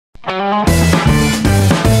So today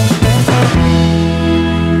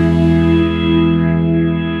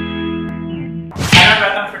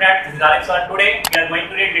we are going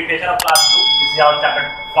to read literature of class 2. This is our chapter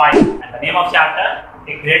 5 and the name of chapter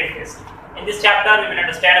A Great Feast. In this chapter we will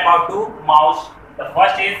understand about two mouse. The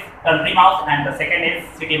first is country mouse and the second is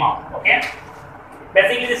city mouse. Okay.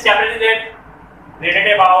 Basically this chapter is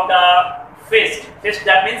related about feast. Feast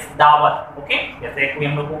that means दावत. Okay. जैसे कोई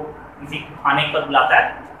हम लोग को किसी खाने पर बुलाता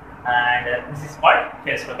है and this is called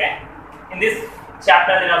feast. Okay. In this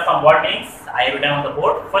chapter there are some word meanings I have written on the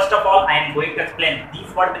board. First of all I am going to explain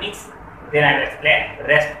these word meanings. Then I will explain the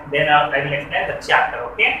rest. Then I will explain the chapter.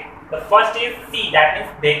 Okay. The first is see, that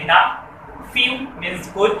means देखना. Few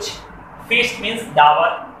means कुछ. Feast means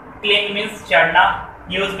दावत. Climb means चढ़ना.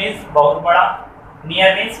 Huge means बहुत बड़ा.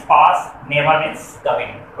 Near means pass. Never means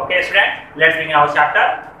कभी. Okay, student. Let's begin our chapter.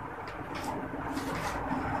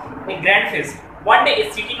 A grand feast. One day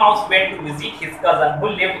a city mouse went to visit his cousin who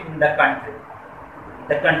lived in the country.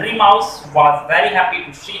 The country mouse was very happy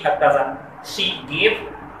to see her cousin. She gave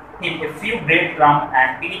him a few bread crumbs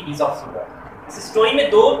and teeny piece of sugar. इस story में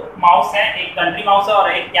दो mouse हैं, एक country mouse है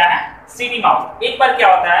और एक क्या है, सिटी माउस. एक बार क्या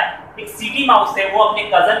होता है, एक सिटी माउस है वो अपने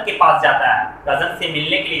कजन के पास जाता है, कजन से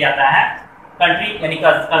मिलने के लिए जाता है. कंट्री यानी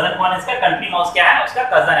कजन कौन है इसका, कंट्री माउस क्या है, उसका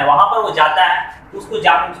कजन है. वहां पर वो जाता है,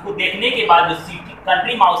 उसको देखने के बाद जो सिटी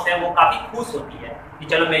कंट्री माउस है वो काफी खुश होती है कि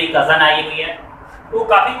चलो मेरी कजन आई हुई है, तो वो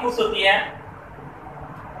काफी खुश होती है.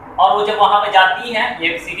 और वो जब वहां पे जाती है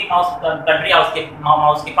ये सिटी माउस कंट्री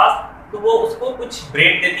माउस के पास, तो वो उसको कुछ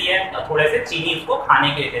ब्रेड देती है और थोड़े से चीनी उसको खाने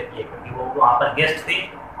के लिए देती है, क्योंकि वो वहां पर गेस्ट थी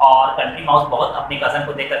और कंट्री माउस बहुत अपने कजन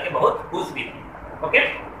को देख करके बहुत खुश भी थी. ओके.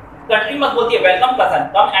 कंट्री माउस बोलती है welcome cousin,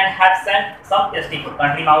 come and have some tasty food.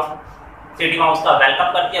 Country mouse city mouse का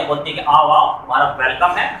वेलकम करती है, बोलती है कि आओ आओ हमारा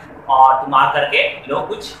वेलकम है और तुम आ करके लो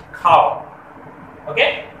कुछ खाओ. ओके.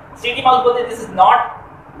 सिटी माउस बोलती है this is not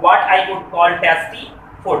what I would call tasty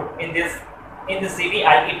food. In this city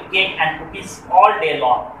I eat cake and cookies all day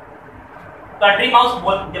long. Country mouse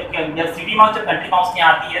जब सिटी माउस जब कंट्री माउस के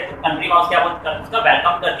आती है तो कंट्री माउस क्या बोलती है, उसका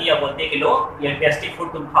वेलकम करती है, बोलती है कि लो ये टेस्टी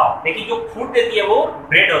फूड तुम खाओ. लेकिन जो फूड देती है वो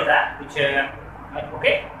ब्रेड होता है, कुछ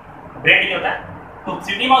ओके ब्रेड ही होता है. तो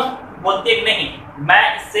सिटी माउस बोलती है कि नहीं,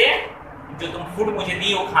 मैं इससे जो तुम फूड मुझे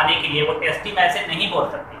दी हो खाने के लिए वो टेस्टी मैं ऐसे नहीं बोल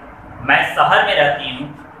सकती. मैं शहर में रहती हूँ,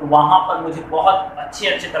 वहाँ पर मुझे बहुत अच्छे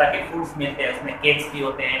तरह के फूड्स मिलते हैं, उसमें केक्स भी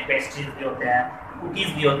होते हैं, पेस्ट्रीज भी होते हैं,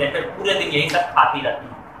 कुकीज़ भी होते हैं, फिर पूरे दिन यही सब खाती रहती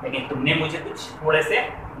हूँ. लेकिन तुमने मुझे कुछ थोड़े से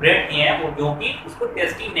ब्रेड दिए हैं वो जो कि उसको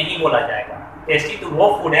टेस्टी नहीं बोला जाएगा. टेस्टी तो वो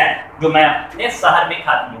फूड है जो मैं अपने शहर में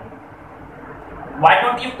खाती हूँ. Why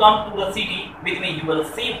don't you come to the city with me? You will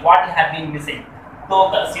see what you have been missing.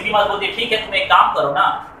 तो सिटी माउस बोलती है ठीक है तुम एक काम करो ना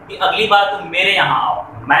कि अगली बार तुम मेरे यहाँ आओ,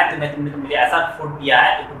 मैं तुमने मुझे ऐसा फूड दिया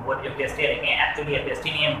है तो तुम बोल जो टेस्टी रहेंगे, एक्चुअली ये टेस्टी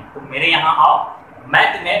नहीं है, तुम मेरे यहाँ आओ, मैं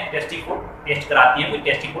तुम्हें टेस्टी फूड टेस्ट कराती हूँ कि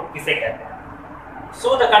टेस्टी फूड किसे कहते हैं.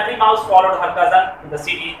 So the country mouse followed her cousin to the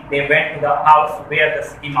city. They went to the house where the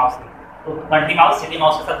city mouse lived. तो कंट्री माउस सिटी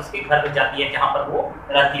माउस के साथ उसके घर पे जाती है जहाँ पर वो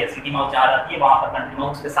रहती है. सिटी माउस जहाँ रहती है वहाँ पर कंट्री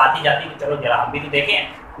माउस उसके साथ ही जाती है कि चलो जरा हम भी तो देखें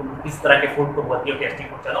तुम किस तरह के फूड को बोलती हो टेस्टी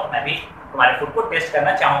फूड, चलो मैं भी तुम्हारे फूड को टेस्ट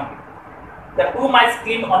करना चाहूँगी. The two mice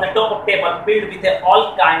climbed on the top of table filled with all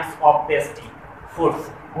kinds of tasty foods.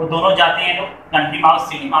 वो दोनों जाते हैं, कंट्री माउस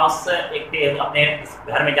सिटी माउस एक अपने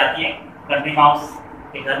घर में जाती है, कंट्री माउस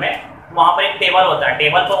के घर में वहाँ पर एक टेबल होता है.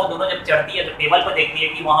 टेबल पर वो दोनों जब चढ़ती है तो टेबल पर देखती है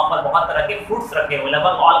कि वहाँ पर बहुत तरह के फूड्स रखे हुए,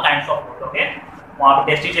 लगभग all kinds of food. Okay. वहाँ पर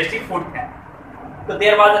टेस्टी फूड है. तो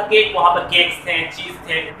देयर वाज अ केक, वहाँ पर केक्स थे, चीज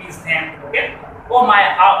थे, कुकीज थे. Okay. Oh my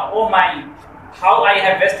how I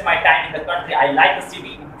have waste my time in the country, I like the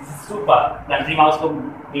city, this is super. Country mouse को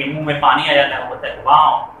मुंह में पानी आ जाता है, वो बोलता है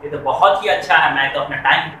वाह ये तो बहुत ही अच्छा है, मैं तो अपना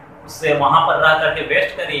टाइम उससे वहाँ पर रह करके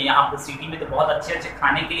वेस्ट करिए, यहाँ पर सिटी में तो बहुत अच्छे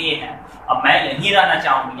खाने के लिए हैं, अब मैं यहीं रहना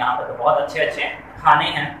चाहूँगी, यहाँ पर तो बहुत अच्छे खाने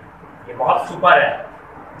हैं, ये बहुत सुपर है.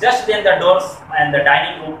 Just then the doors and the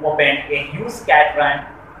dining room opened. A huge cat ran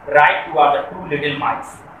right toward the two little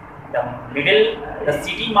mice. The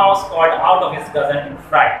city mouse called out of his cousin in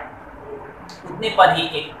fright. उतने पर ही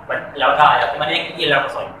एक लड़का आ जाता है, मैंने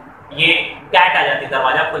ये कैट आ जाती है,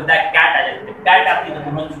 दरवाजा खुलता है, कैट आ जाती है. कैट आती है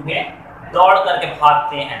तो दोनों चूहे दौड़ करके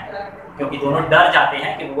भागते हैं, क्योंकि दोनों डर जाते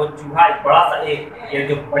हैं कि वो चूहा एक बड़ा सा ये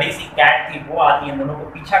जो बड़ी सी कैट थी वो आती है, दोनों को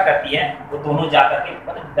पीछा करती है, वो दोनों जा करके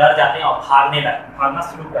मतलब डर जाते हैं और भागना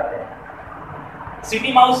शुरू करते हैं.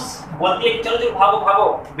 सिटी माउस बोलती है चलो चलो भागो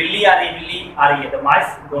भागो, बिल्ली आ रही है. तो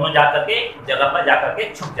माइस दोनों जा करके जगह पर जा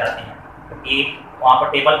करके छुप जाते हैं, क्योंकि वहाँ पर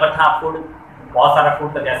टेबल पर था फूड, बहुत सारा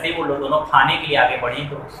फूड. तो जैसे ही वो दोनों खाने के लिए आगे बढ़ी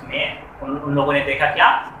तो उसमें उन लोगों ने देखा क्या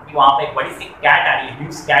कि वहाँ पे एक बड़ी सी कैट आ रही है,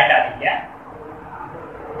 ह्यूज कैट आ रही है.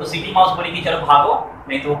 तो सिटी माउस बोली कि चलो भागो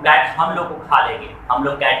नहीं तो वो कैट हम लोग को खा लेंगे, हम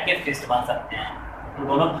लोग कैट के फिस्ट बन सकते हैं। तो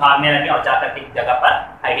दोनों भागने लगे और जाकर के एक जगह पर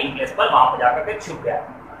हाइडिंग प्लेस पर वहां पर जाकर के छुप गया।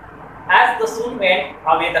 As the soon went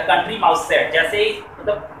away, the country mouse said, जैसे ही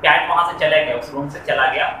मतलब कैट वहां से चला गया, उस रूम से चला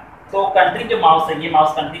गया, तो कंट्री जो माउस है, ये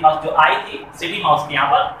माउस कंट्री माउस जो आई थी सिटी माउस के यहाँ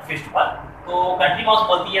पर फिस्ट पर, तो कंट्री माउस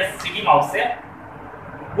बोलती है सिटी माउस से,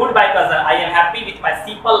 good bye cousin, I am happy with my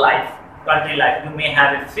simple life, country life, you may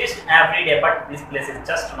have a fist every day but this place is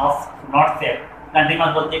just not safe. Country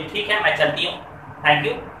mouse बोलती है ठीक है मैं चलती हूँ, थैंक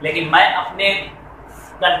यू, लेकिन मैं अपने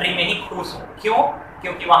कंट्री में ही खुश हूँ। क्यों?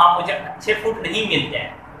 क्योंकि वहाँ मुझे अच्छे फूड नहीं मिलते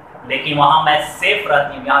हैं, लेकिन वहाँ मैं सेफ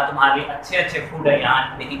रहती हूँ। यहाँ तुम्हारे अच्छे अच्छे फूड है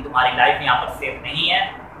यहाँ, लेकिन तुम्हारी लाइफ यहाँ पर सेफ नहीं है,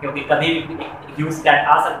 क्योंकि कभी भी ह्यूज कैट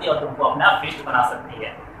आ सकती है और तुमको अपना फिस्ट बना सकती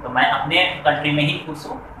है। तो मैं अपने कंट्री में ही खुश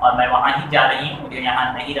हूँ और मैं वहाँ ही जा रही हूँ, मुझे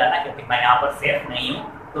यहाँ नहीं रहना क्योंकि मैं यहाँ पर सेफ नहीं हूँ,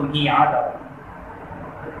 तुम ही यहाँ जाओ।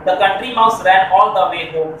 The country mouse ran all the way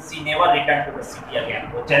home. She never returned to the city again.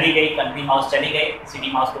 वो चली गई, कंट्री माउस चली गई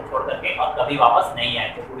सिटी माउस को छोड़ करके और कभी वापस नहीं आई।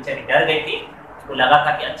 तो वो बेचारी डर गई थी, उसको लगा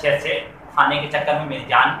था कि अच्छे अच्छे खाने के चक्कर में मेरी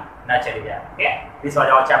जान न चली जाए। Okay? This was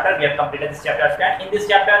our chapter. We have completed this chapter. And in this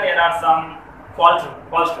chapter there are some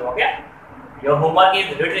false true. Okay? Your homework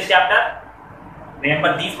is read this chapter.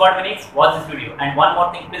 Remember these word meanings. Watch this video. And one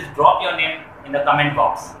more thing, please drop your name in the comment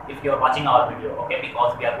box if you are watching our video. Okay?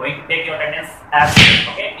 Because we are going to take your attendance as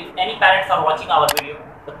well. Okay? If any parents are watching our video,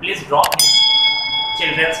 so please drop his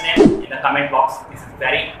children's name in the comment box. This is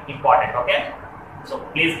very important. Okay? So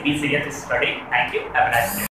please be serious in studying. Thank you. Have a nice day.